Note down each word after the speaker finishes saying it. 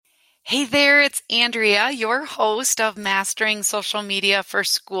Hey there, it's Andrea, your host of Mastering Social Media for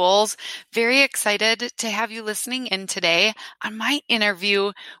Schools. Very excited to have you listening in today on my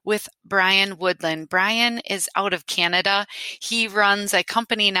interview with Brian Woodland. Brian is out of Canada. He runs a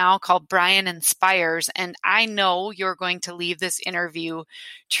company now called Brian Inspires, and I know you're going to leave this interview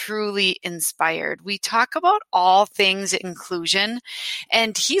truly inspired. We talk about all things inclusion,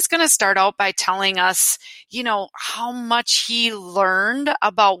 and he's going to start out by telling us how much he learned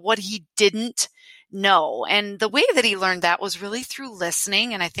about what he didn't know. And the way that he learned that was really through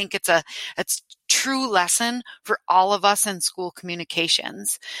listening. And I think it's a true lesson for all of us in school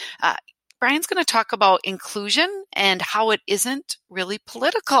communications. Brian's going to talk about inclusion and how it isn't really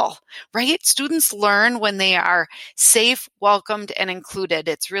political, right? Students learn when they are safe, welcomed, and included.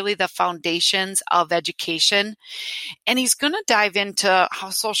 It's really the foundations of education. And he's going to dive into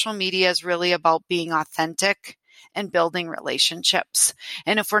how social media is really about being authentic and building relationships.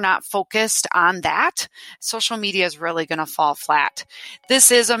 And if we're not focused on that, social media is really going to fall flat.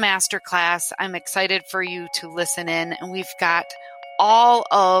 This is a masterclass. I'm excited for you to listen in, and we've got all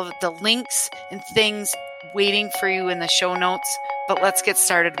of the links and things waiting for you in the show notes. But let's get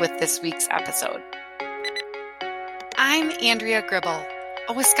started with this week's episode. I'm Andrea Gribble,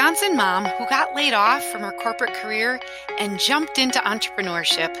 a Wisconsin mom who got laid off from her corporate career and jumped into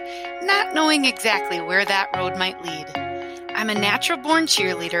entrepreneurship, not knowing exactly where that road might lead. I'm a natural-born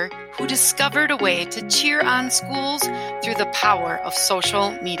cheerleader who discovered a way to cheer on schools through the power of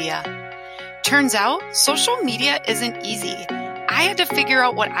social media. Turns out, social media isn't easy. I had to figure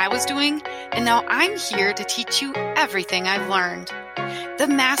out what I was doing, and now I'm here to teach you everything I've learned. The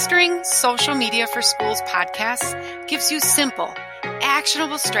Mastering Social Media for Schools podcast gives you simple,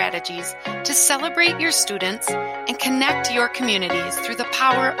 actionable strategies to celebrate your students and connect your communities through the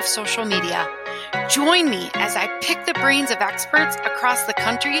power of social media. Join me as I pick the brains of experts across the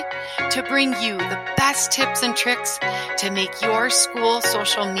country to bring you the best tips and tricks to make your school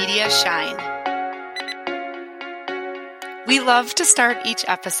social media shine. We love to start each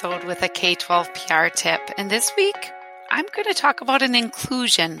episode with a K-12 PR tip, and this week I'm going to talk about an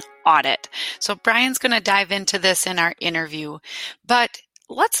inclusion audit. So Brian's going to dive into this in our interview, but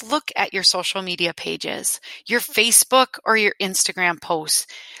let's look at your social media pages, your Facebook or your Instagram posts.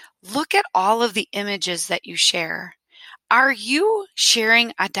 Look at all of the images that you share. Are you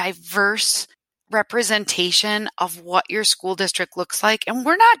sharing a diverse representation of what your school district looks like? And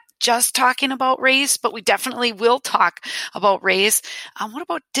we're not just talking about race, but we definitely will talk about race. What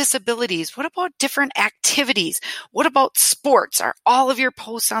about disabilities? What about different activities? What about sports? Are all of your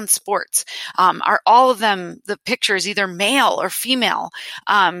posts on sports? Are all of them the pictures either male or female?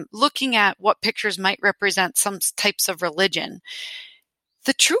 Looking at what pictures might represent some types of religion.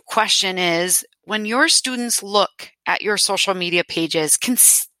 The true question is, when your students look at your social media pages,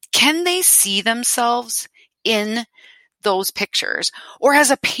 can they see themselves in those pictures? Or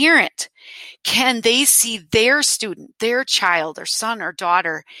as a parent, can they see their student, their child or son or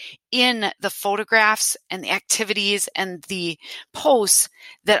daughter in the photographs and the activities and the posts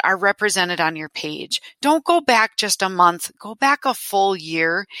that are represented on your page? Don't go back just a month, go back a full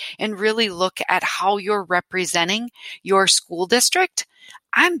year and really look at how you're representing your school district.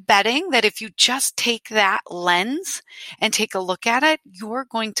 I'm betting that if you just take that lens and take a look at it, you're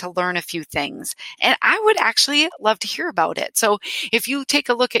going to learn a few things. And I would actually love to hear about it. So if you take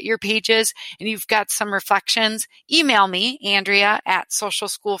a look at your pages and you've got some reflections, email me,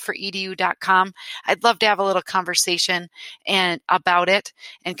 Andrea@socialschoolforedu.com. I'd love to have a little conversation about it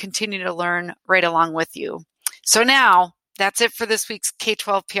and continue to learn right along with you. So now that's it for this week's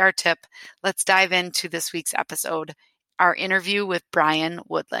K-12 PR tip. Let's dive into this week's episode. Our interview with Brian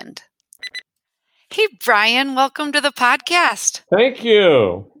Woodland. Hey, Brian, welcome to the podcast. Thank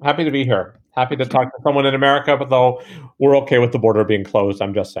you. Happy to be here. Happy to talk to someone in America, but though we're okay with the border being closed,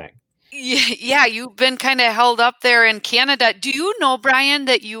 I'm just saying. Yeah, you've been kind of held up there in Canada. Do you know, Brian,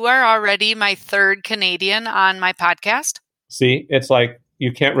 that you are already my third Canadian on my podcast? See, it's like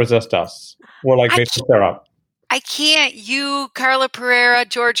you can't resist us. We're like Mason Sarah. I can't. You, Carla Pereira,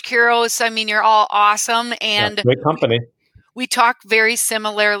 George Quiros, I mean, you're all awesome. And yeah, great company. We talk very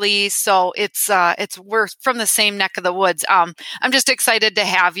similarly, so we're from the same neck of the woods. I'm just excited to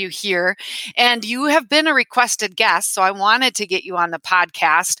have you here, and you have been a requested guest, so I wanted to get you on the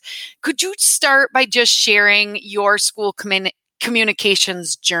podcast. Could you start by just sharing your school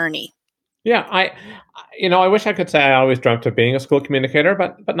communications journey? Yeah, I wish I could say I always dreamt of being a school communicator,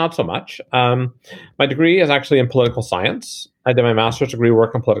 but not so much. My degree is actually in political science. I did my master's degree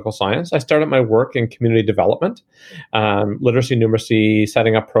work in political science. I started my work in community development, literacy, numeracy,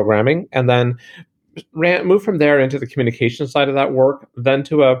 setting up programming, and then moved from there into the communication side of that work, then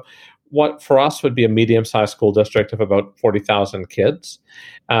to what for us would be a medium-sized school district of about 40,000 kids,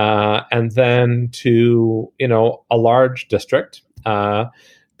 and then to a large district,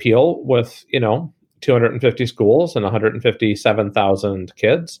 Peel, with 250 schools and 157,000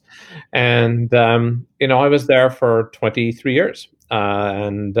 kids, and I was there for 23 years,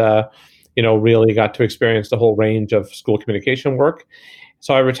 and really got to experience the whole range of school communication work.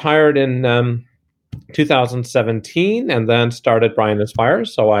 So I retired in 2017, and then started Bryan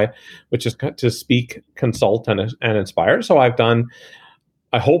Inspires. Which is to speak, consult, and inspire. So I've done,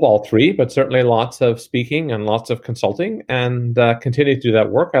 I hope, all three, but certainly lots of speaking and lots of consulting, and continue to do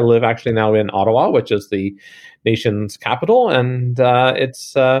that work. I live actually now in Ottawa, which is the nation's capital, and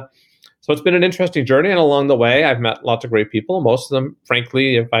so it's been an interesting journey. And along the way, I've met lots of great people. Most of them,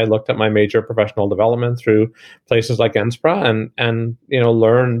 frankly, if I looked at my major professional development through places like NSPRA, and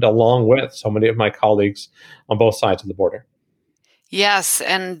learned along with so many of my colleagues on both sides of the border. Yes,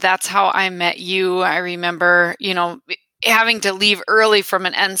 and that's how I met you. I remember, having to leave early from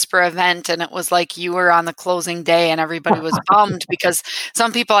an NSPRA event, and it was like you were on the closing day and everybody was bummed because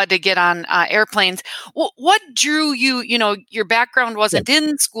some people had to get on airplanes. What drew you, your background wasn't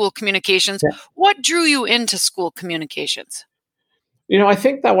in school communications. Yeah. What drew you into school communications? I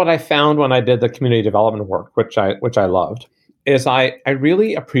think that what I found when I did the community development work, which I loved, is I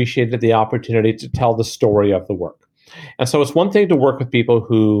really appreciated the opportunity to tell the story of the work. And so it's one thing to work with people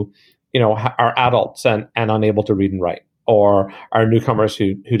who, are adults and unable to read and write, or are newcomers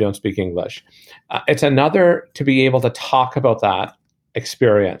who don't speak English. It's another to be able to talk about that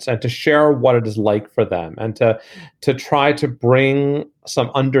experience and to share what it is like for them, and to try to bring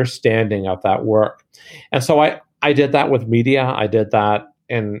some understanding of that work. And so I did that with media. I did that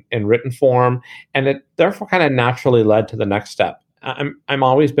in written form, and it therefore kind of naturally led to the next step. I'm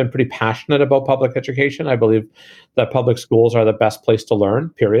always been pretty passionate about public education. I believe that public schools are the best place to learn,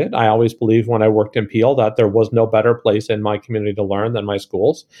 period. I always believed when I worked in Peel that there was no better place in my community to learn than my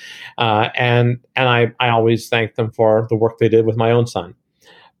schools. And I always thank them for the work they did with my own son.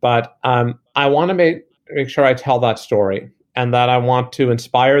 But I want to make sure I tell that story, and that I want to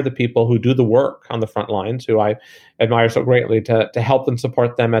inspire the people who do the work on the front lines, who I admire so greatly, to help and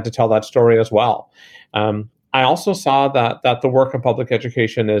support them and to tell that story as well. I also saw that the work of public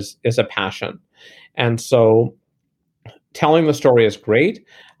education is a passion. And so telling the story is great.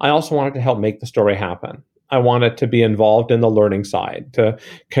 I also wanted to help make the story happen. I wanted to be involved in the learning side, to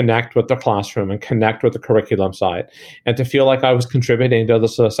connect with the classroom and connect with the curriculum side, and to feel like I was contributing to the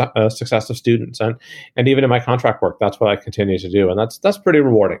success of students. And even in my contract work, that's what I continue to do. And that's pretty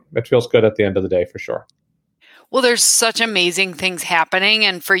rewarding. It feels good at the end of the day, for sure. Well, there's such amazing things happening,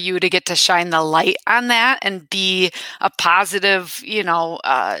 and for you to get to shine the light on that and be a positive,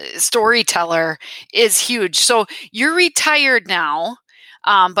 storyteller is huge. So you're retired now,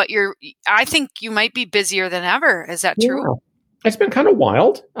 but I think you might be busier than ever. Is that true? Yeah. It's been kind of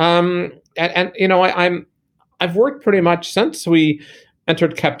wild. I've worked pretty much since we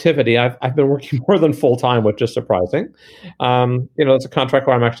entered captivity. I've been working more than full time, which is surprising. It's a contract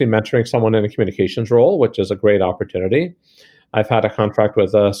where I'm actually mentoring someone in a communications role, which is a great opportunity. I've had a contract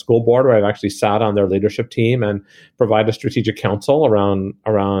with a school board where I've actually sat on their leadership team and provided strategic counsel around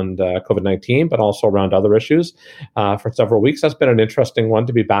COVID-19, but also around other issues for several weeks. That's been an interesting one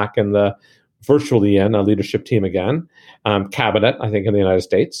to be back virtually in a leadership team again, cabinet, I think, in the United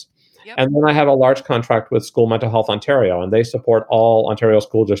States. Yep. And then I have a large contract with School Mental Health Ontario, and they support all Ontario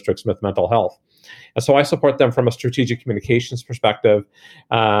school districts with mental health. And so I support them from a strategic communications perspective,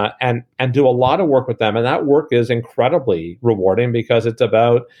 and do a lot of work with them. And that work is incredibly rewarding because it's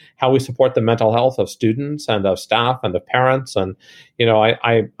about how we support the mental health of students and of staff and of parents. And,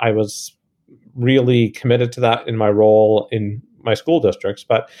 I was really committed to that in my role in my school districts,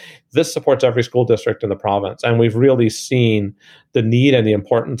 but this supports every school district in the province. And we've really seen the need and the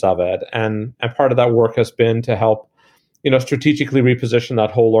importance of it. And part of that work has been to help, strategically reposition that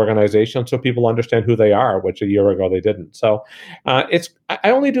whole organization so people understand who they are, which a year ago they didn't. So I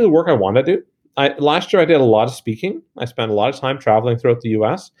only do the work I want to do. Last year I did a lot of speaking. I spent a lot of time traveling throughout the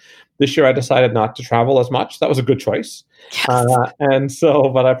US. This year I decided not to travel as much. That was a good choice. Yes.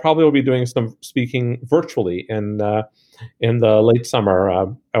 But I probably will be doing some speaking virtually in the late summer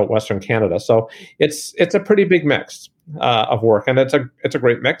out Western Canada. So it's a pretty big mix of work, and it's a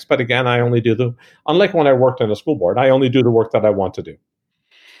great mix. But again, I only do unlike when I worked in a school board, I only do the work that I want to do.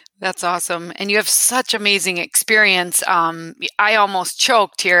 That's awesome. And you have such amazing experience. I almost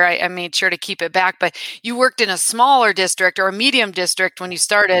choked here. I made sure to keep it back, but you worked in a smaller district or a medium district when you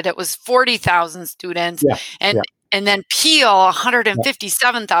started. It was 40,000 students. Yeah. And And then Peel,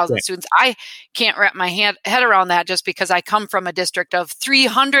 157,000 students. I can't wrap my head around that just because I come from a district of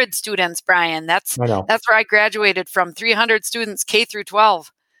 300 students, Brian. That's where I graduated from, 300 students, K through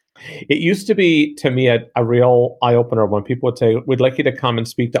 12. It used to be, to me, a real eye-opener when people would say, we'd like you to come and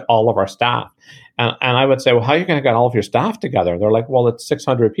speak to all of our staff. And I would say, well, how are you going to get all of your staff together? They're like, well, it's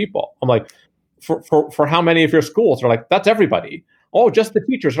 600 people. I'm like, for how many of your schools? They're like, that's everybody. Oh, just the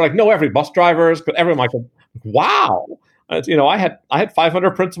teachers. They're like, no, every bus drivers, everyone. Like, wow. I had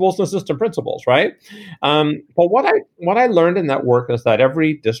 500 principals and assistant principals, right? But what I learned in that work is that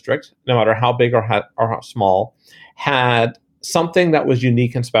every district, no matter how big or how small, had something that was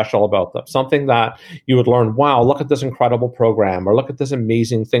unique and special about them, something that you would learn, wow, look at this incredible program, or look at this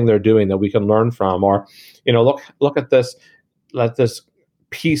amazing thing they're doing that we can learn from, or, look at this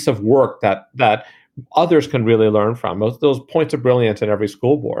piece of work that others can really learn from, those points of brilliance in every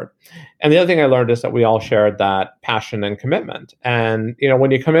school board. And the other thing I learned is that we all shared that passion and commitment. And, when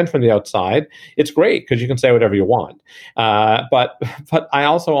you come in from the outside, it's great because you can say whatever you want. But I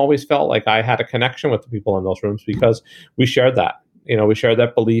also always felt like I had a connection with the people in those rooms because we shared that. We shared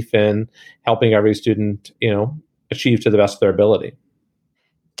that belief in helping every student, achieve to the best of their ability.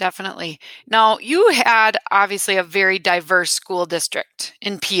 Definitely. Now, you had obviously a very diverse school district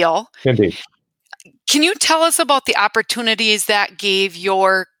in Peel. Indeed. Can you tell us about the opportunities that gave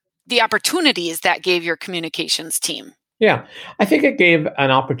your communications team? Yeah, I think it gave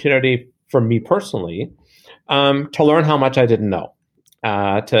an opportunity for me personally to learn how much I didn't know.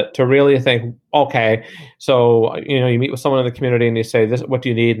 To really think, okay, so you meet with someone in the community and you say, "This, what do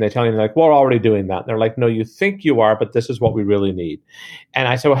you need?" And they tell you, like, "Well, we're already doing that." And they're like, "No, you think you are, but this is what we really need." And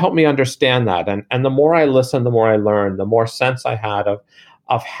I said, "Well, help me understand that." And the more I listened, the more I learned, the more sense I had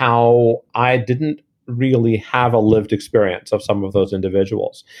of how I didn't really have a lived experience of some of those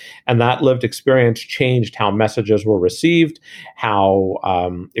individuals. And that lived experience changed how messages were received, how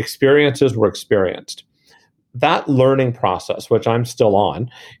experiences were experienced. That learning process, which I'm still on,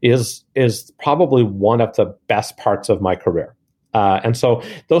 is probably one of the best parts of my career. And so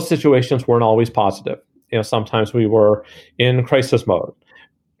those situations weren't always positive. Sometimes we were in crisis mode.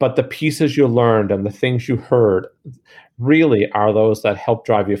 But the pieces you learned and the things you heard really are those that help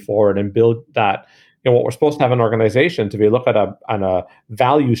drive you forward and build that. What we're supposed to have an organization to be, look at a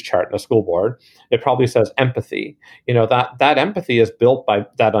values chart in a school board, it probably says empathy. That empathy is built by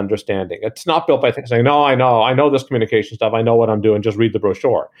that understanding. It's not built by saying, no, I know this communication stuff. I know what I'm doing. Just read the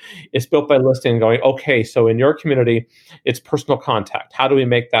brochure. It's built by listening and going, okay, so in your community, it's personal contact. How do we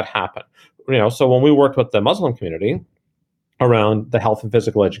make that happen? So when we worked with the Muslim community around the health and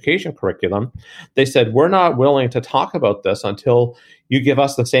physical education curriculum, they said, we're not willing to talk about this until you give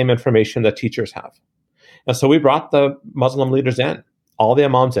us the same information that teachers have. And so we brought the Muslim leaders in, all the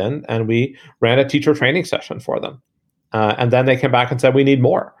imams in, and we ran a teacher training session for them. And then they came back and said, we need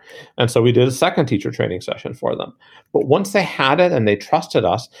more. And so we did a second teacher training session for them. But once they had it and they trusted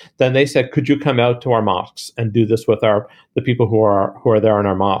us, then they said, could you come out to our mosques and do this with the people who are there in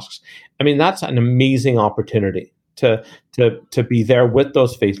our mosques? I mean, that's an amazing opportunity to be there with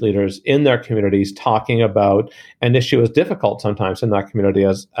those faith leaders in their communities, talking about an issue as difficult sometimes in that community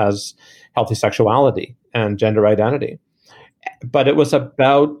as healthy sexuality and gender identity. But it was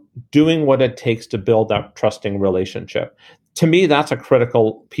about doing what it takes to build that trusting relationship. To me, that's a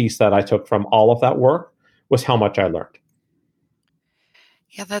critical piece that I took from all of that work, was how much I learned.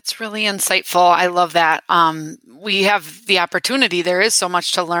 Yeah, that's really insightful. I love that. We have the opportunity. There is so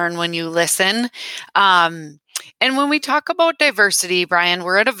much to learn when you listen. And when we talk about diversity, Brian,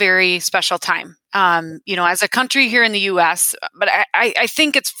 we're at a very special time. As a country here in the U.S., but I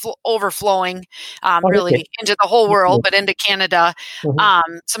think it's overflowing really into the whole world, but into Canada.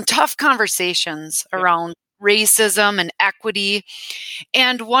 Some tough conversations around racism and equity.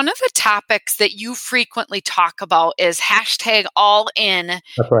 And one of the topics that you frequently talk about is #AllIn.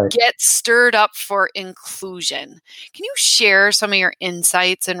 That's right. Get stirred up for inclusion. Can you share some of your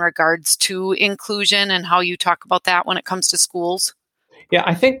insights in regards to inclusion and how you talk about that when it comes to schools? Yeah,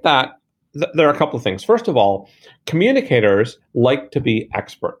 I think that there are a couple of things. First of all, communicators like to be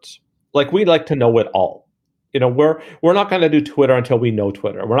experts. Like, we like to know it all. We're not going to do Twitter until we know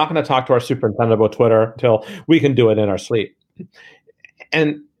Twitter. We're not going to talk to our superintendent about Twitter until we can do it in our sleep.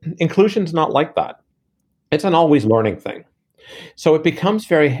 And inclusion's not like that. It's an always learning thing. So it becomes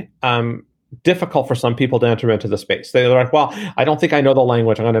very difficult for some people to enter into the space. They're like, well, I don't think I know the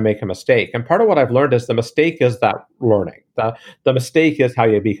language. I'm going to make a mistake. And part of what I've learned is the mistake is that learning. The mistake is how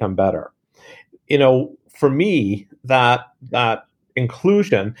you become better. For me, that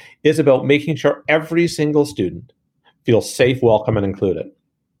inclusion is about making sure every single student feels safe, welcome, and included.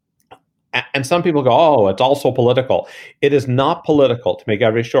 And some people go, oh, it's also political. It is not political to make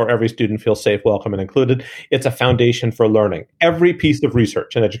sure every student feels safe, welcome, and included. It's a foundation for learning. Every piece of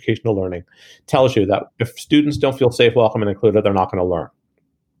research in educational learning tells you that if students don't feel safe, welcome, and included, they're not going to learn.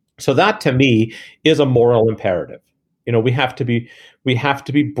 So that, to me, is a moral imperative. We have to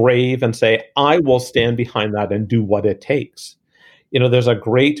be brave and say, I will stand behind that and do what it takes. There's a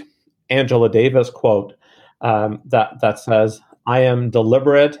great Angela Davis quote that says, I am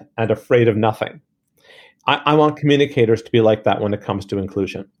deliberate and afraid of nothing. I want communicators to be like that when it comes to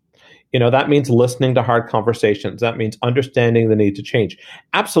inclusion. That means listening to hard conversations. That means understanding the need to change.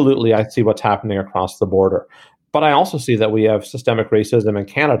 Absolutely, I see what's happening across the border. But I also see that we have systemic racism in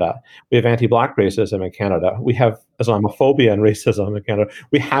Canada. We have anti-Black racism in Canada. We have Islamophobia and racism in Canada.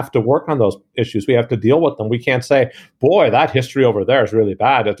 We have to work on those issues. We have to deal with them. We can't say, boy, that history over there is really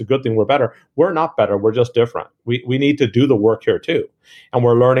bad. It's a good thing we're better. We're not better. We're just different. We need to do the work here too. And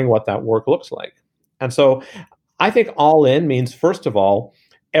we're learning what that work looks like. And so I think all in means, first of all,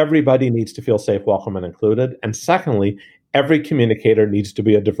 everybody needs to feel safe, welcome, and included. And secondly, every communicator needs to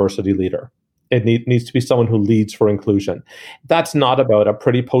be a diversity leader. It needs to be someone who leads for inclusion. That's not about a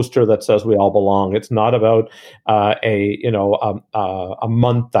pretty poster that says we all belong. It's not about a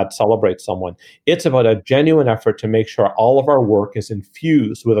month that celebrates someone. It's about a genuine effort to make sure all of our work is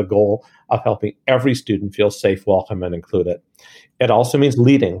infused with a goal of helping every student feel safe, welcome, and included. It also means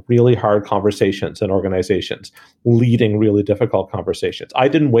leading really hard conversations in organizations, leading really difficult conversations. I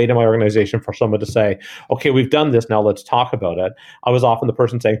didn't wait in my organization for someone to say, okay, we've done this, now let's talk about it. I was often the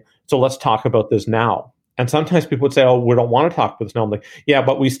person saying, so let's talk about this now. And sometimes people would say, oh, we don't want to talk about this now. I'm like, yeah,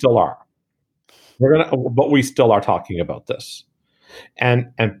 but we still are. But we still are talking about this.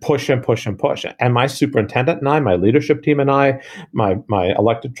 And push and push and push. And my superintendent and I, my leadership team and I, my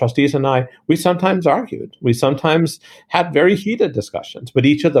elected trustees and I, we sometimes argued. We sometimes had very heated discussions, but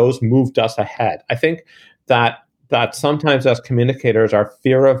each of those moved us ahead. I think that sometimes as communicators, our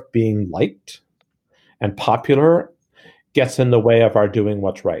fear of being liked and popular gets in the way of our doing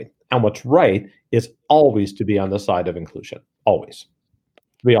what's right. And what's right is always to be on the side of inclusion. Always.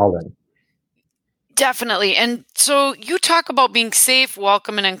 We all in. Definitely. And so you talk about being safe,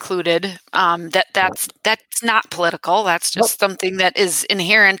 welcome, and included. That's not political. That's just something that is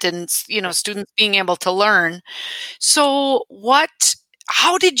inherent in, students being able to learn. So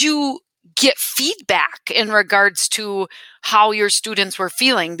how did you get feedback in regards to how your students were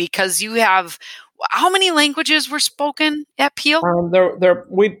feeling? Because you have, how many languages were spoken at Peel?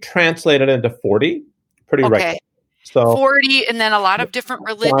 We translated into 40 pretty regularly. So 40, and then a lot of different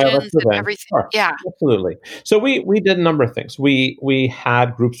religions and everything. Sure. Yeah, absolutely. So we did a number of things. We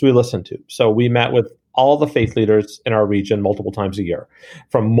had groups we listened to. So we met with all the faith leaders in our region multiple times a year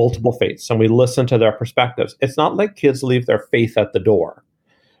from multiple faiths, and we listened to their perspectives. It's not like kids leave their faith at the door,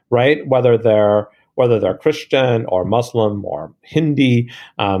 right? Whether they're Christian or Muslim or Hindi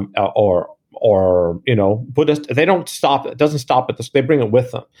or Buddhist, they don't stop. It doesn't stop at this. They bring it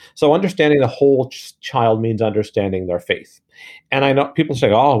with them. So understanding the whole child means understanding their faith. And I know people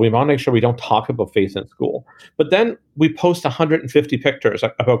say, oh, we want to make sure we don't talk about faith in school. But then we post 150 pictures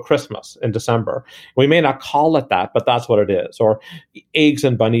about Christmas in December. We may not call it that, but that's what it is. Or eggs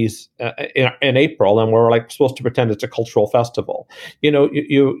and bunnies in April, and we're like supposed to pretend it's a cultural festival.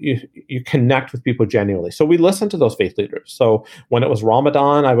 You connect with people genuinely. So we listen to those faith leaders. So when it was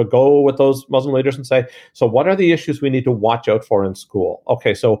Ramadan, I would go with those Muslim leaders and say, so what are the issues we need to watch out for in school?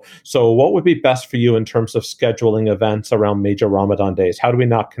 Okay, so what would be best for you in terms of scheduling events around major Ramadan days? How do we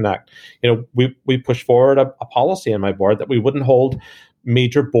not connect? We push forward a policy in my board that we wouldn't hold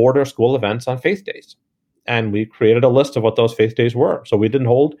major board or school events on faith days. And we created a list of what those faith days were. So we didn't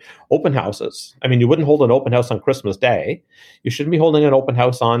hold open houses. I mean, you wouldn't hold an open house on Christmas Day. You shouldn't be holding an open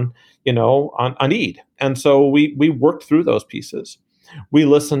house on Eid. And so we worked through those pieces. We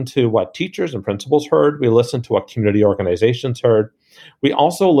listened to what teachers and principals heard. We listened to what community organizations heard. We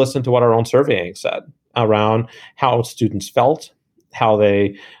also listened to what our own surveying said around how students felt, how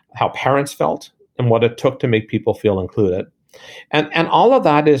parents felt, and what it took to make people feel included. And all of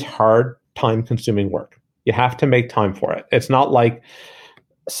that is hard, time-consuming work. You have to make time for it. It's not like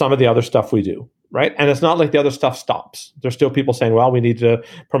some of the other stuff we do, right? And it's not like the other stuff stops. There's still people saying, well, we need to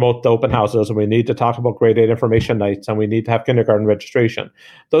promote the open houses, and we need to talk about grade 8 information nights, and we need to have kindergarten registration.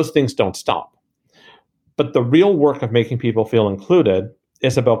 Those things don't stop. But the real work of making people feel included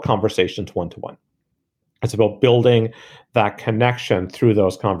is about conversations one-to-one. It's about building that connection through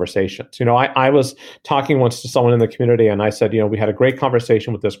those conversations. I was talking once to someone in the community, and I said, we had a great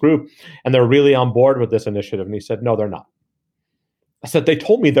conversation with this group, and they're really on board with this initiative. And he said, no, they're not. I said, they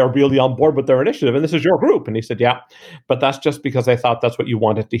told me they're really on board with their initiative, and this is your group. And he said, yeah, but that's just because they thought that's what you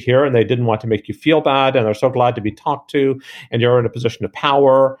wanted to hear, and they didn't want to make you feel bad, and they're so glad to be talked to, and you're in a position of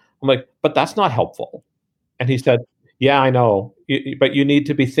power. I'm like, but that's not helpful. And he said, yeah, I know, but you need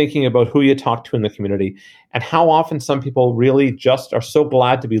to be thinking about who you talk to in the community and how often some people really just are so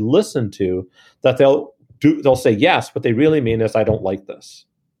glad to be listened to that they'll say yes, what they really mean is, I don't like this.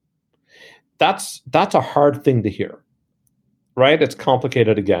 That's a hard thing to hear, right? It's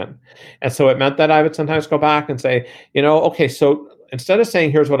complicated again. And so it meant that I would sometimes go back and say, okay, so instead of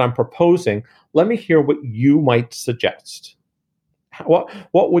saying, here's what I'm proposing, let me hear what you might suggest.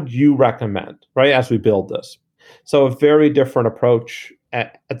 What would you recommend, right, as we build this? So a very different approach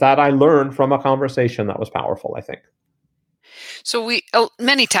that I learned from a conversation that was powerful, I think. So we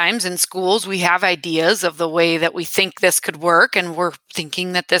many times in schools, we have ideas of the way that we think this could work, and we're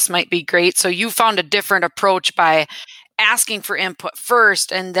thinking that this might be great. So you found a different approach by asking for input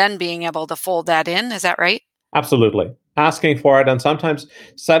first and then being able to fold that in. Is that right? Absolutely. Asking for it, and sometimes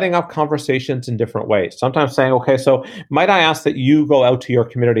setting up conversations in different ways. Sometimes saying, okay, so might I ask that you go out to your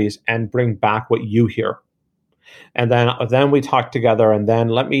communities and bring back what you hear? And then we talk together, and then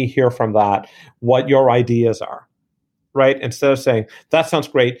let me hear from that what your ideas are, right? Instead of saying, that sounds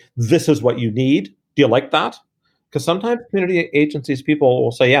great, this is what you need. Do you like that? Because sometimes community agencies, people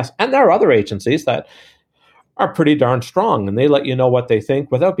will say yes. And there are other agencies that are pretty darn strong, and they let you know what they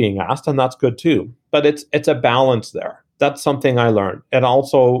think without being asked, and that's good too. But it's a balance there. That's something I learned. It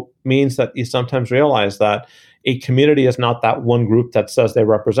also means that you sometimes realize that a community is not that one group that says they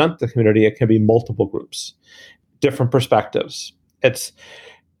represent the community. It can be multiple groups, different perspectives.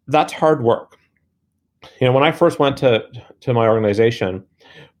 That's hard work. When I first went to my organization,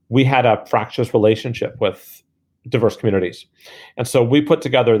 we had a fractious relationship with diverse communities. And so we put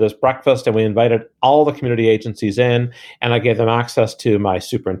together this breakfast, and we invited all the community agencies in, and I gave them access to my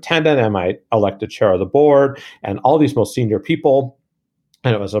superintendent and my elected chair of the board and all these most senior people.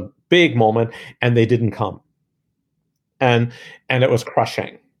 And it was a big moment, and they didn't come. And it was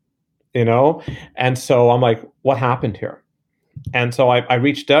crushing, And so I'm like, what happened here? And so I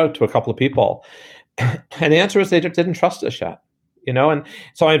reached out to a couple of people, and the answer is they just didn't trust us yet. And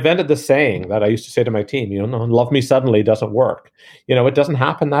so I invented this saying that I used to say to my team, love me suddenly doesn't work. It doesn't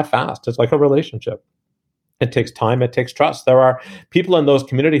happen that fast. It's like a relationship. It takes time. It takes trust. There are people in those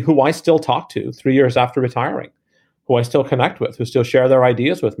communities who I still talk to 3 years after retiring, who I still connect with, who still share their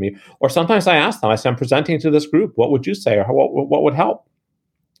ideas with me. Or sometimes I ask them, I say, I'm presenting to this group. What would you say? Or what would help?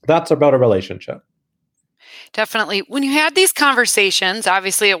 That's about a relationship. Definitely. When you had these conversations,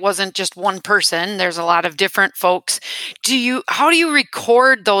 obviously it wasn't just one person. There's a lot of different folks. How do you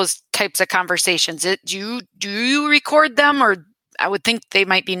record those types of conversations? Do you record them, or I would think they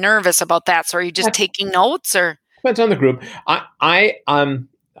might be nervous about that. So are you just taking notes, or? Depends on the group.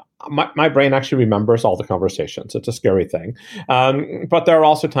 My brain actually remembers all the conversations. It's a scary thing. But there are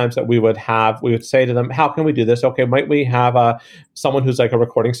also times that we would say to them, how can we do this? Okay, might we have someone who's like a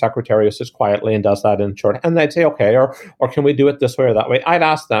recording secretary who sits quietly and does that in short? And they'd say, okay, or can we do it this way or that way? I'd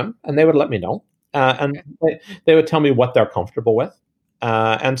ask them, and they would let me know. And they would tell me what they're comfortable with.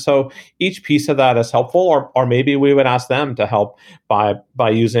 And so each piece of that is helpful, or maybe we would ask them to help by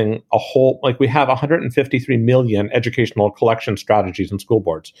using we have 153 million educational collection strategies in school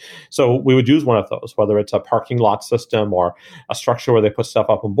boards. So we would use one of those, whether it's a parking lot system or a structure where they put stuff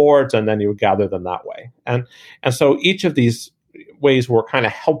up on boards, and then you would gather them that way. And so each of these ways were kind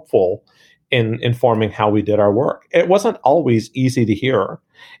of helpful in informing how we did our work. It wasn't always easy to hear.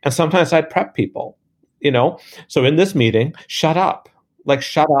 And sometimes I'd prep people, So in this meeting, shut up.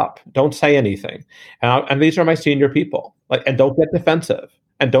 Shut up. Don't say anything. And these are my senior people. And don't get defensive.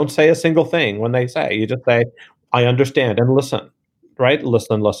 And don't say a single thing when they say. You just say, I understand, and listen. Right?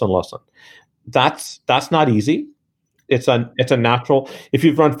 Listen. That's not easy. It's a natural. If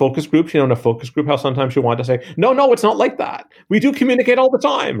you've run focus groups, in a focus group, how sometimes you want to say, no, it's not like that. We do communicate all the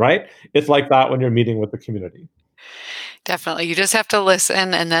time, right? It's like that when you're meeting with the community. Definitely. You just have to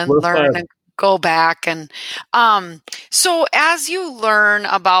listen and then learn and go back. And so as you learn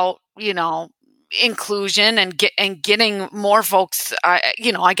about, inclusion and getting more folks,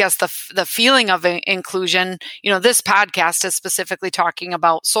 I guess the feeling of inclusion, this podcast is specifically talking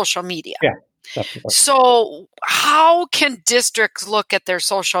about social media. Yeah. Definitely. So how can districts look at their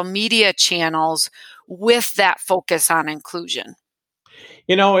social media channels with that focus on inclusion?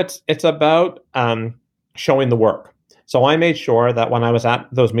 It's about showing the work. So I made sure that when I was at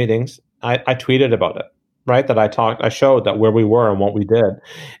those meetings, I tweeted about it, right? That I showed that where we were and what we did,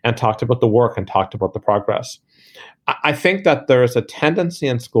 and talked about the work and talked about the progress. I think that there's a tendency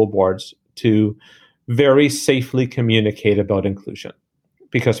in school boards to very safely communicate about inclusion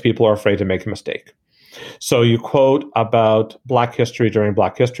because people are afraid to make a mistake. So you quote about Black history during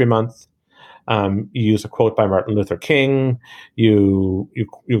Black History Month. You use a quote by Martin Luther King. You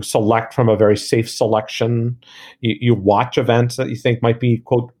select from a very safe selection. You watch events that you think might be,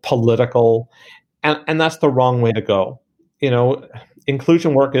 quote, political. And that's the wrong way to go.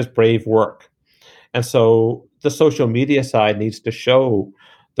 Inclusion work is brave work. And so the social media side needs to show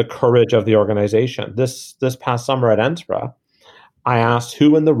the courage of the organization. This past summer at NSPRA, I asked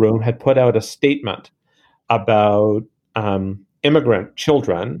who in the room had put out a statement about immigrant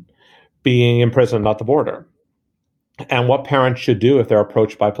children being imprisoned at the border and what parents should do if they're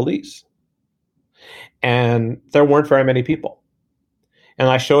approached by police. And there weren't very many people. And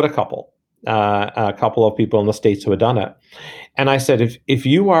I showed a couple of people in the States who had done it. And I said, if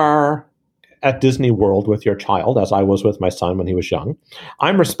you are at Disney World with your child, as I was with my son when he was young,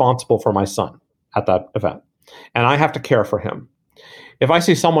 I'm responsible for my son at that event. And I have to care for him. If I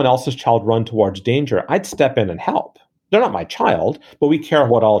see someone else's child run towards danger, I'd step in and help. They're not my child, but we care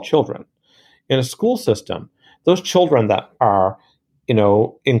about all children. In a school system, those children that are,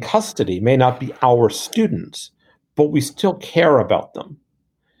 in custody may not be our students, but we still care about them.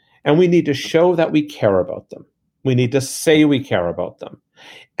 And we need to show that we care about them. We need to say we care about them.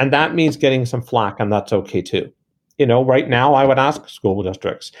 And that means getting some flack, and that's okay too. Right now, I would ask school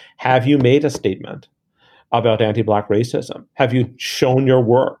districts, have you made a statement about anti-Black racism? Have you shown your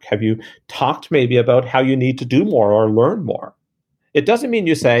work? Have you talked maybe about how you need to do more or learn more? It doesn't mean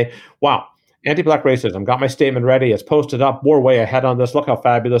you say, wow, anti-Black racism, got my statement ready, it's posted up, we're way ahead on this, look how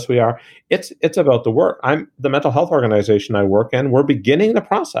fabulous we are. It's about the work. I'm the mental health organization I work in, we're beginning the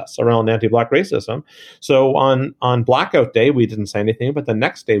process around anti-Black racism. So on Blackout Day, we didn't say anything, but the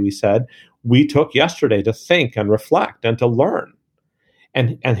next day we said, we took yesterday to think and reflect and to learn.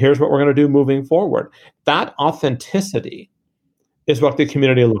 And here's what we're going to do moving forward. That authenticity is what the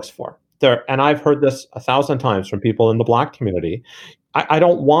community looks for. And I've heard this 1,000 times from people in the Black community. I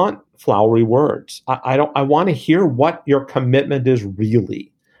don't want flowery words. I want to hear what your commitment is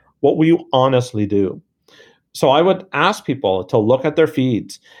really. What will you honestly do? So I would ask people to look at their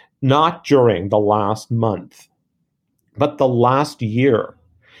feeds, not during the last month, but the last year,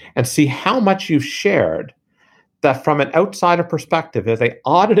 and see how much you've shared that from an outsider perspective, if they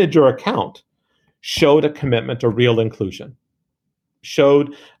audited your account, showed a commitment to real inclusion,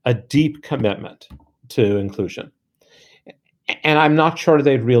 showed a deep commitment to inclusion. And I'm not sure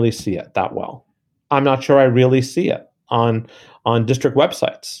they'd really see it that well. I'm not sure I really see it on district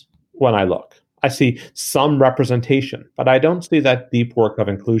websites when I look. I see some representation, but I don't see that deep work of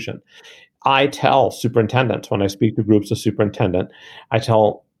inclusion. I tell superintendents when I speak to groups of superintendents, I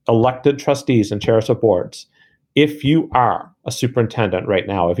tell elected trustees and chairs of boards, if you are a superintendent right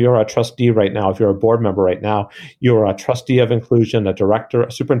now, if you're a trustee right now, if you're a board member right now, you're a trustee of inclusion, a director,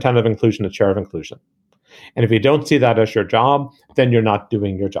 a superintendent of inclusion, a chair of inclusion. And if you don't see that as your job, then you're not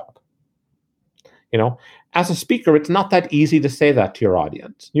doing your job. As a speaker, it's not that easy to say that to your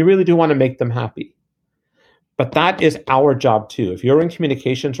audience. You really do want to make them happy. But that is our job too. If you're in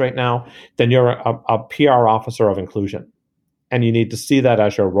communications right now, then you're a PR officer of inclusion. And you need to see that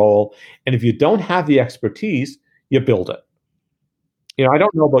as your role. And if you don't have the expertise, you build it. I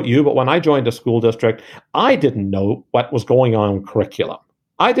don't know about you, but when I joined a school district, I didn't know what was going on in curriculum.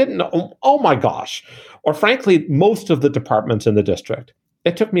 I didn't know, oh my gosh. Or frankly, most of the departments in the district.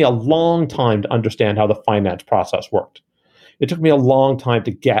 It took me a long time to understand how the finance process worked. It took me a long time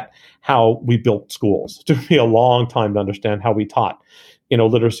to get how we built schools. It took me a long time to understand how we taught,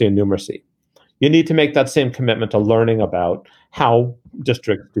 literacy and numeracy. You need to make that same commitment to learning about how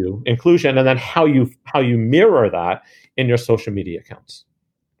districts do inclusion, and then how you mirror that in your social media accounts.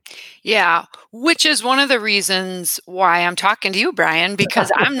 Yeah, which is one of the reasons why I'm talking to you, Brian,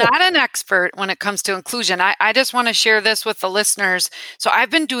 because I'm not an expert when it comes to inclusion. I just want to share this with the listeners. So I've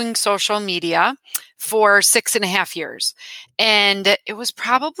been doing social media for 6.5 years, and it was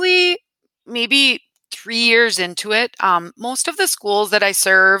probably maybe 3 years into it. Most of the schools that I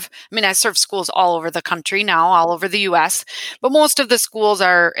serve, I serve schools all over the country now, all over the US, but most of the schools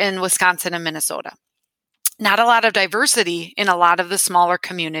are in Wisconsin and Minnesota. Not a lot of diversity in a lot of the smaller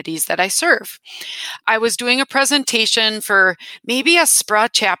communities that I serve. I was doing a presentation for maybe a SPRA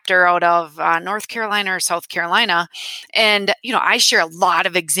chapter out of North Carolina or South Carolina. And, I share a lot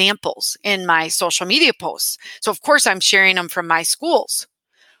of examples in my social media posts. So of course I'm sharing them from my schools.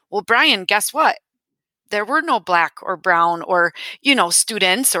 Well, Brian, guess what? There were no Black or brown or,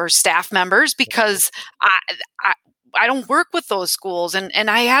 students or staff members because I don't work with those schools. And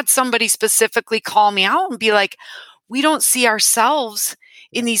I had somebody specifically call me out and be like, we don't see ourselves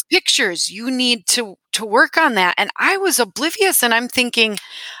in these pictures. You need to to work on that. And I was oblivious, and I'm thinking,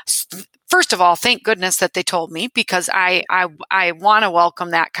 first of all, thank goodness that they told me, because I want to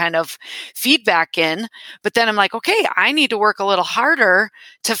welcome that kind of feedback in. But then I'm like, okay, I need to work a little harder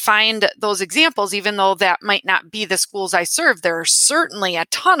to find those examples, even though that might not be the schools I serve. There are certainly a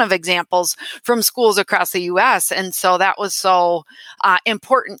ton of examples from schools across the U.S. And so that was so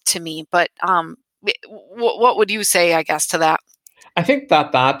important to me. But what would you say, I guess, to that? I think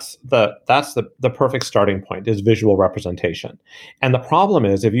that's the perfect starting point, is visual representation. And the problem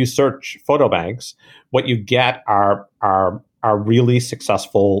is, if you search photo banks, what you get are really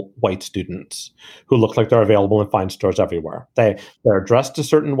successful white students who look like they're available in fine stores everywhere. They're dressed a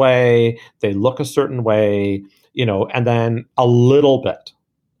certain way, they look a certain way, and then a little bit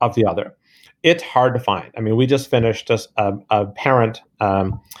of the other. It's hard to find. I mean, we just finished a parent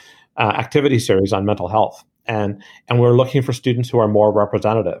activity series on mental health. And we're looking for students who are more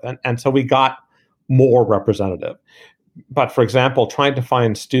representative. And so we got more representative. But for example, trying to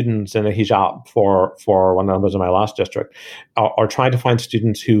find students in a hijab for when I was in my last district, or trying to find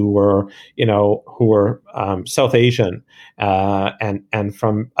students who were South Asian and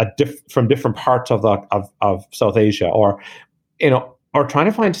from different parts of South Asia, or trying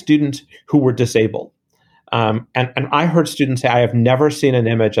to find students who were disabled. And I heard students say, "I have never seen an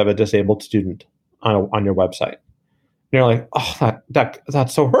image of a disabled student on your website." And you're like, "Oh, that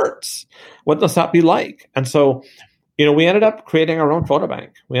so hurts. What does that be like?" And so, we ended up creating our own photo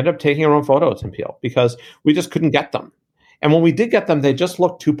bank. We ended up taking our own photos in Peel because we just couldn't get them. And when we did get them, they just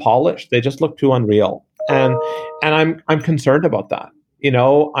looked too polished. They just looked too unreal. And I'm concerned about that.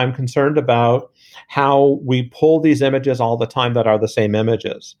 I'm concerned about how we pull these images all the time that are the same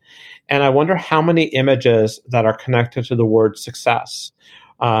images. And I wonder how many images that are connected to the word success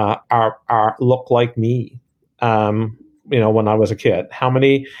look like me. When I was a kid, how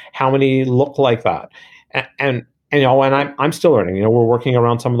many look like that? And I'm still learning. We're working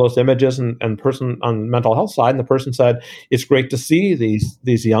around some of those images, and person on the mental health side, and the person said, it's great to see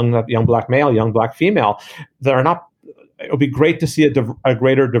these young Black male, young Black female that are not. It would be great to see a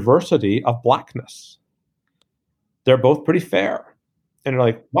greater diversity of Blackness. They're both pretty fair. And you're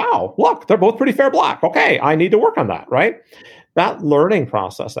like, wow, look, they're both pretty fair Black. Okay, I need to work on that, right? That learning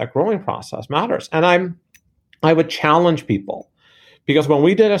process, that growing process matters. And I would challenge people, because when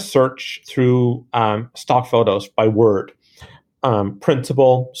we did a search through stock photos by word,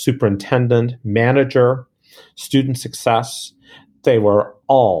 principal, superintendent, manager, student success, they were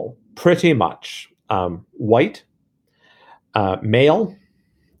all pretty much white, male,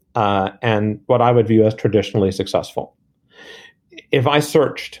 and what I would view as traditionally successful. If I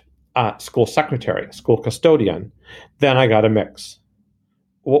searched school secretary, school custodian, then I got a mix.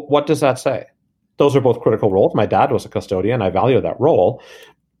 What does that say? Those are both critical roles. My dad was a custodian. I value that role.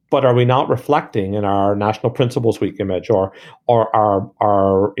 But are we not reflecting in our National Principals Week image or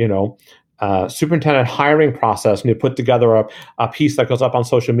our superintendent hiring process, and you put together a piece that goes up on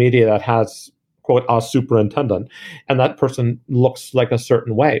social media that has, quote, a superintendent, and that person looks like a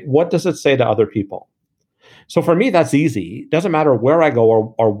certain way? What does it say to other people? So for me, that's easy. It doesn't matter where I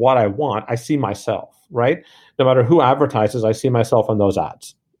go or what I want. I see myself, right? No matter who advertises, I see myself in those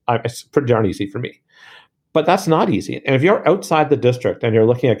ads. It's pretty darn easy for me. But that's not easy. And if you're outside the district and you're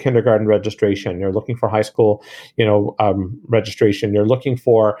looking at kindergarten registration, you're looking for high school, registration, you're looking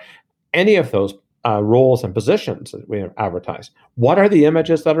for any of those roles and positions that we advertise, what are the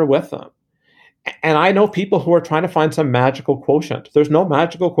images that are with them? And I know people who are trying to find some magical quotient. There's no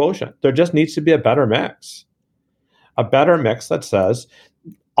magical quotient. There just needs to be a better mix that says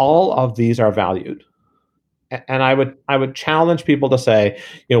all of these are valued. And I would challenge people to say,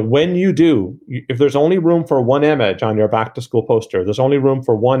 when you do, if there's only room for one image on your back to school poster, there's only room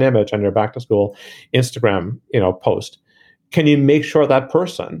for one image on your back to school Instagram, post, can you make sure that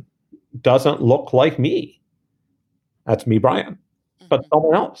person doesn't look like me? That's me, Brian, but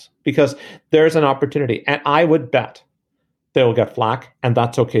someone else, because there's an opportunity. And I would bet they will get flack, and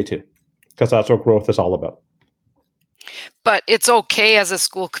that's okay too, because that's what growth is all about. But it's okay as a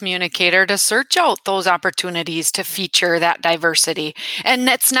school communicator to search out those opportunities to feature that diversity. And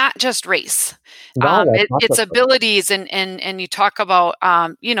it's not just race. It's abilities, and you talk about,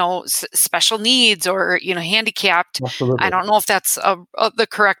 special needs or, handicapped. Absolutely. I don't know if that's the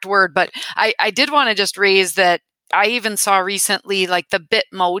correct word, but I did want to just raise that. I even saw recently, like the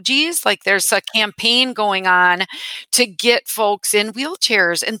Bitmojis, like there's a campaign going on to get folks in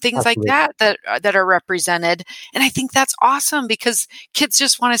wheelchairs and things Absolutely. like that are represented. And I think that's awesome, because kids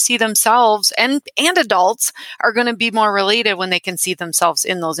just want to see themselves, and adults are going to be more related when they can see themselves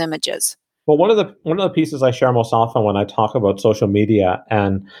in those images. Well, one of the pieces I share most often when I talk about social media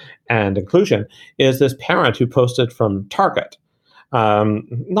and inclusion is this parent who posted from Target,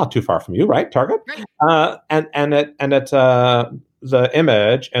 not too far from you, right? Target, Right. and the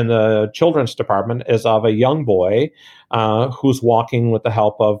image in the children's department is of a young boy who's walking with the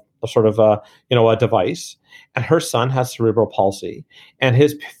help of a sort of a device, and her son has cerebral palsy, and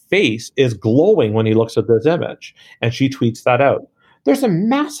his face is glowing when he looks at this image, and she tweets that out. There's a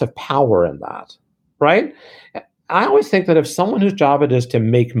massive power in that, right? I always think that if someone whose job it is to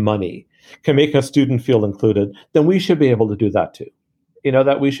make money can make a student feel included, then we should be able to do that too.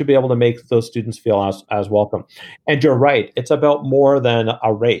 That we should be able to make those students feel as welcome. And you're right, it's about more than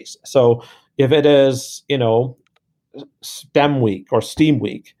a race. So if it is, STEM week or STEAM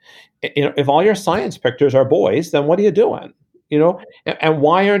week, if all your science pictures are boys, then what are you doing? And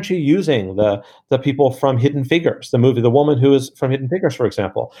why aren't you using the people from Hidden Figures, the movie, the woman who is from Hidden Figures, for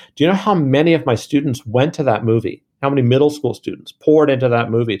example? Do you know how many of my students went to that movie? How many middle school students poured into that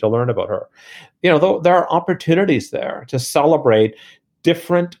movie to learn about her? There are opportunities there to celebrate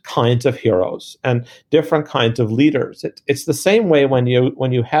different kinds of heroes and different kinds of leaders. It's the same way when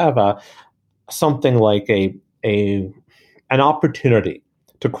you have something like an opportunity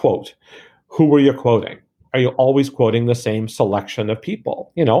to quote. Who were you quoting? Are you always quoting the same selection of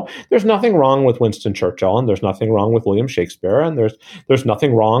people? There's nothing wrong with Winston Churchill, and there's nothing wrong with William Shakespeare, and there's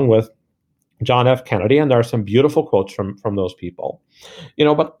nothing wrong with John F. Kennedy, and there are some beautiful quotes from those people.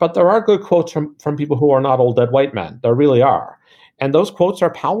 But there are good quotes from people who are not old dead white men. There really are. And those quotes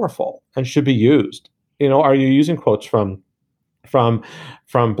are powerful and should be used. Are you using quotes from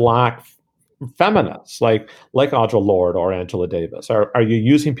Black feminists like Audre Lorde or Angela Davis? Are you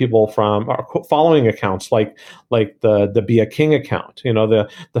using people from following accounts like the Be a King account?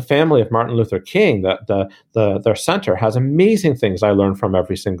 The family of Martin Luther King, their center has amazing things I learn from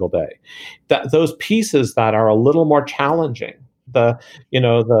every single day. Those pieces that are a little more challenging. The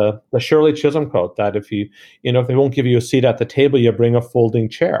Shirley Chisholm quote that if they won't give you a seat at the table, you bring a folding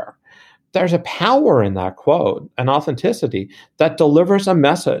chair. There's a power in that quote, an authenticity that delivers a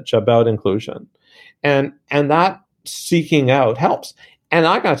message about inclusion, and that seeking out helps. And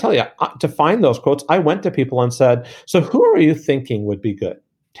I got to tell you, to find those quotes, I went to people and said, "So who are you thinking would be good?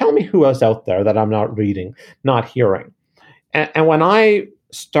 Tell me who is out there that I'm not reading, not hearing." And when I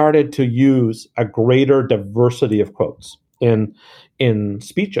started to use a greater diversity of quotes in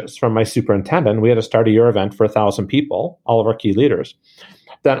speeches from my superintendent, we had to start a year event for 1,000 people, all of our key leaders.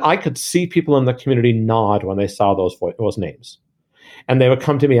 Then I could see people in the community nod when they saw those names, and they would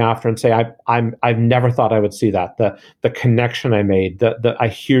come to me after and say, "I've never thought I would see that. The connection I made. I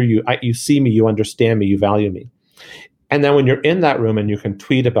hear you. You see me. You understand me. You value me." And then when you're in that room and you can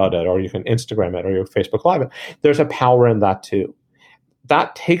tweet about it, or you can Instagram it, or you Facebook Live it, there's a power in that too.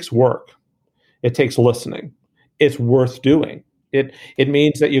 That takes work. It takes listening. It's worth doing. It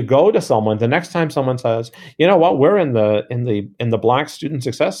means that you go to someone the next time someone says, "You know what, we're in the Black student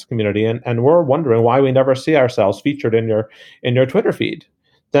success community, and we're wondering why we never see ourselves featured in your Twitter feed."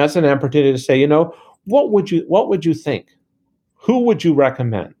 That's an opportunity to say, what would you think? Who would you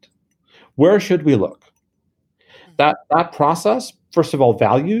recommend? Where should we look? That process, first of all,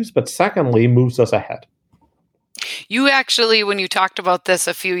 values, but secondly, moves us ahead. You actually, when you talked about this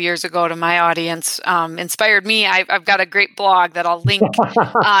a few years ago to my audience, inspired me. I've got a great blog that I'll link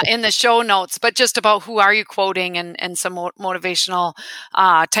in the show notes, but just about who are you quoting and some motivational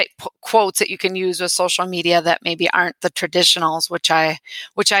type quotes that you can use with social media that maybe aren't the traditionals, which I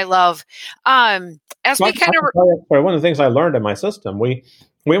love. One of the things I learned in my system, we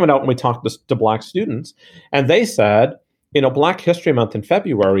went out and we talked to Black students, and they said, Black History Month in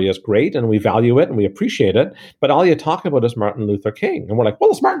February is great, and we value it and we appreciate it, but all you talk about is Martin Luther King. And we're like, well,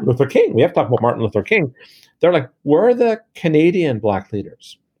 it's Martin Luther King. We have to talk about Martin Luther King. They're like, where are the Canadian Black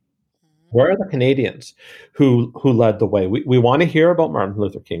leaders? Where are the Canadians who led the way? We want to hear about Martin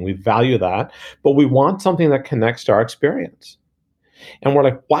Luther King. We value that, but we want something that connects to our experience. And we're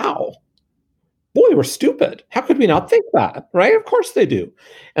like, wow. Boy, we're stupid. How could we not think that, right? Of course they do.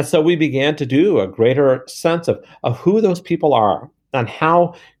 And so we began to do a greater sense of who those people are and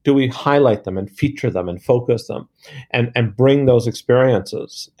how do we highlight them and feature them and focus them and bring those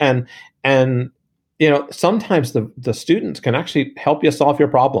experiences. And sometimes the students can actually help you solve your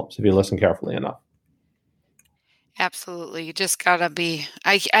problems if you listen carefully enough. Absolutely. You just got to be,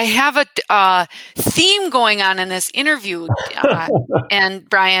 I have a theme going on in this interview, and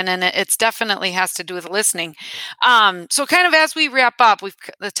Brian, and it's definitely has to do with listening. So kind of as we wrap up,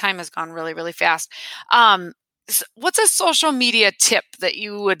 the time has gone really, really fast. what's a social media tip that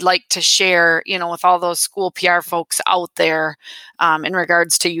you would like to share, with all those school PR folks out there in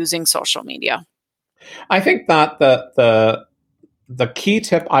regards to using social media? I think that the key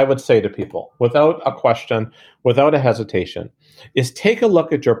tip I would say to people, without a question, without a hesitation, is take a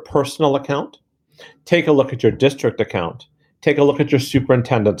look at your personal account, take a look at your district account, take a look at your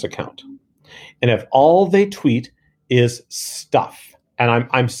superintendent's account. And if all they tweet is stuff, and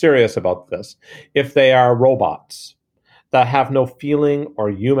I'm serious about this, if they are robots that have no feeling or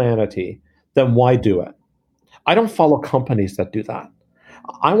humanity, then why do it? I don't follow companies that do that.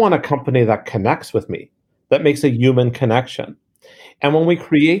 I want a company that connects with me, that makes a human connection. And when we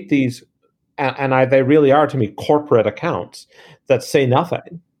create these, they really are to me corporate accounts that say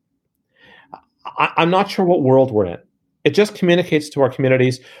nothing, I'm not sure what world we're in. It just communicates to our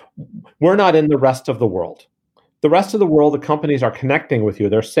communities, we're not in the rest of the world. The rest of the world, the companies are connecting with you.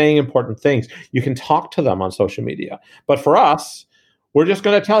 They're saying important things. You can talk to them on social media. But for us, we're just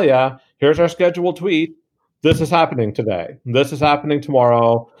going to tell you, here's our scheduled tweet. This is happening today. This is happening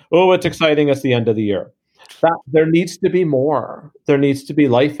tomorrow. Oh, it's exciting. It's the end of the year. There needs to be more. There needs to be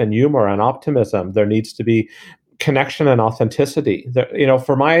life and humor and optimism. There needs to be connection and authenticity.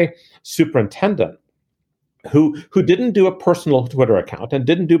 For my superintendent, who didn't do a personal Twitter account and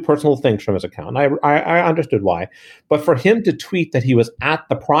didn't do personal things from his account, I understood why. But for him to tweet that he was at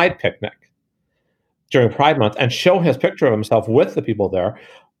the Pride picnic during Pride Month and show his picture of himself with the people there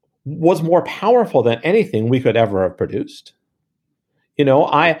was more powerful than anything we could ever have produced.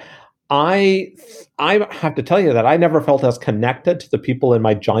 I have to tell you that I never felt as connected to the people in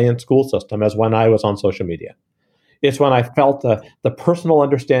my giant school system as when I was on social media. It's when I felt the personal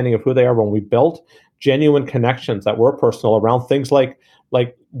understanding of who they are, when we built genuine connections that were personal around things like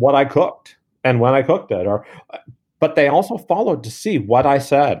what I cooked and when I cooked it, but they also followed to see what I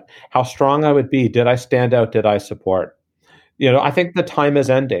said, how strong I would be. Did I stand out? Did I support? I think the time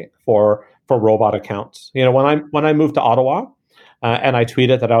is ending for robot accounts. When I moved to Ottawa, and I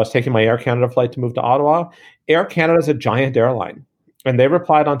tweeted that I was taking my Air Canada flight to move to Ottawa, Air Canada is a giant airline. And they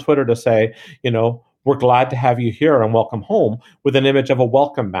replied on Twitter to say, we're glad to have you here and welcome home, with an image of a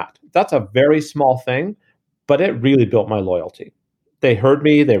welcome mat. That's a very small thing, but it really built my loyalty. They heard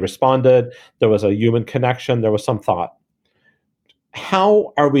me, they responded, there was a human connection, there was some thought.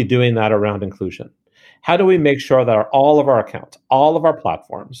 How are we doing that around inclusion? How do we make sure that all of our accounts, all of our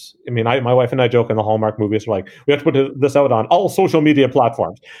platforms, my wife and I joke in the Hallmark movies, we're like, we have to put this out on all social media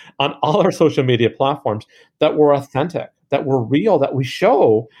platforms, on all our social media platforms, that we're authentic, that we're real, that we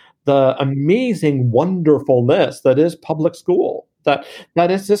show the amazing wonderfulness that is public school, that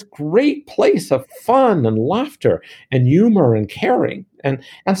is this great place of fun and laughter and humor and caring and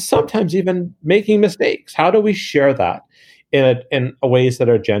sometimes even making mistakes. How do we share that in ways that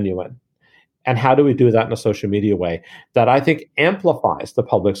are genuine? And how do we do that in a social media way that I think amplifies the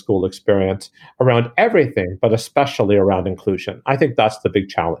public school experience around everything, but especially around inclusion? I think that's the big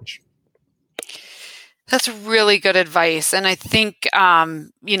challenge. That's really good advice. And I think,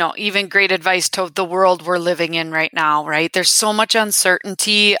 even great advice to the world we're living in right now, right? There's so much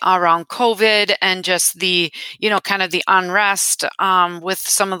uncertainty around COVID and just the, kind of the unrest with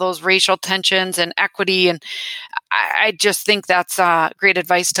some of those racial tensions and equity. And I just think that's great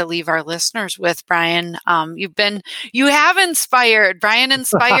advice to leave our listeners with, Brian. You have inspired. Brian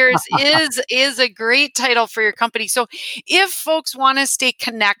Inspires is a great title for your company. So if folks want to stay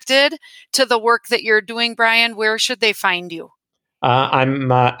connected to the work that you're doing, Brian, where should they find you?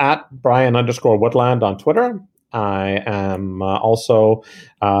 I'm at Brian_Woodland on Twitter. I am also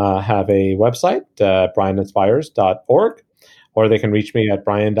have a website, brianinspires.org, or they can reach me at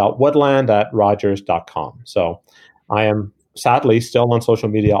brian.woodland@rogers.com. So I am sadly still on social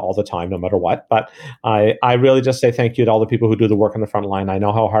media all the time, no matter what. But I really just say thank you to all the people who do the work on the front line. I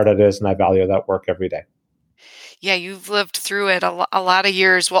know how hard it is, and I value that work every day. Yeah, you've lived through it a lot of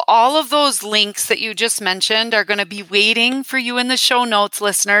years. Well, all of those links that you just mentioned are going to be waiting for you in the show notes,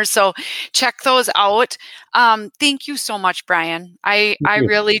 listeners. So check those out. Thank you so much, Brian. I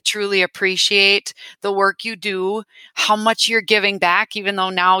really, truly appreciate the work you do, how much you're giving back, even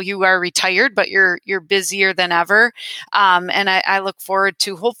though now you are retired, but you're busier than ever. And I look forward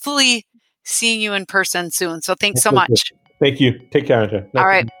to hopefully seeing you in person soon. So thanks so much. Thank you. Take care, Andrea. All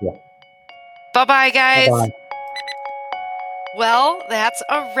right. Bye-bye, guys. Bye-bye. Well, that's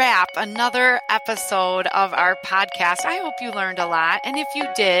a wrap. Another episode of our podcast. I hope you learned a lot. And if you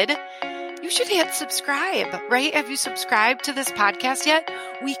did, you should hit subscribe, right? Have you subscribed to this podcast yet?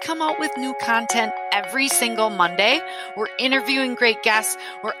 We come out with new content every single Monday. We're interviewing great guests.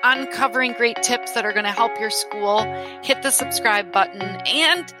 We're uncovering great tips that are going to help your school. Hit the subscribe button.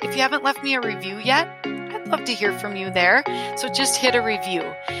 And if you haven't left me a review yet, I'd love to hear from you there. So just hit a review.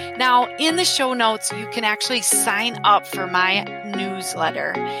 Now, in the show notes, you can actually sign up for my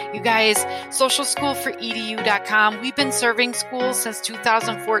newsletter. You guys, socialschoolforedu.com. We've been serving schools since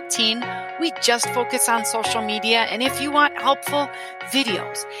 2014. We just focus on social media. And if you want helpful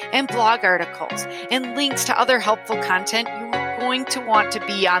videos and blog articles and links to other helpful content, you're going to want to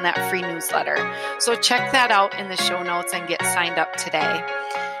be on that free newsletter. So check that out in the show notes and get signed up today.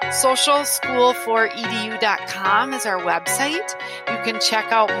 Socialschoolforedu.com is our website. You can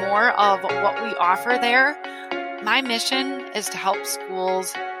check out more of what we offer there. My mission is to help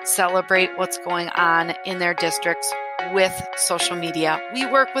schools celebrate what's going on in their districts with social media. We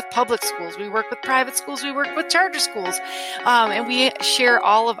work with public schools, we work with private schools, we work with charter schools, and we share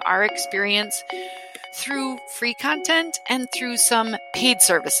all of our experience through free content and through some paid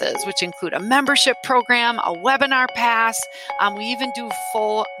services, which include a membership program, a webinar pass. We even do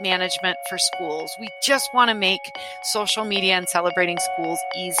full management for schools. We just want to make social media and celebrating schools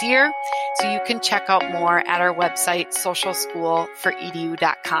easier. So you can check out more at our website,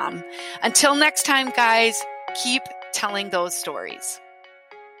 socialschoolforedu.com. Until next time, guys, keep telling those stories.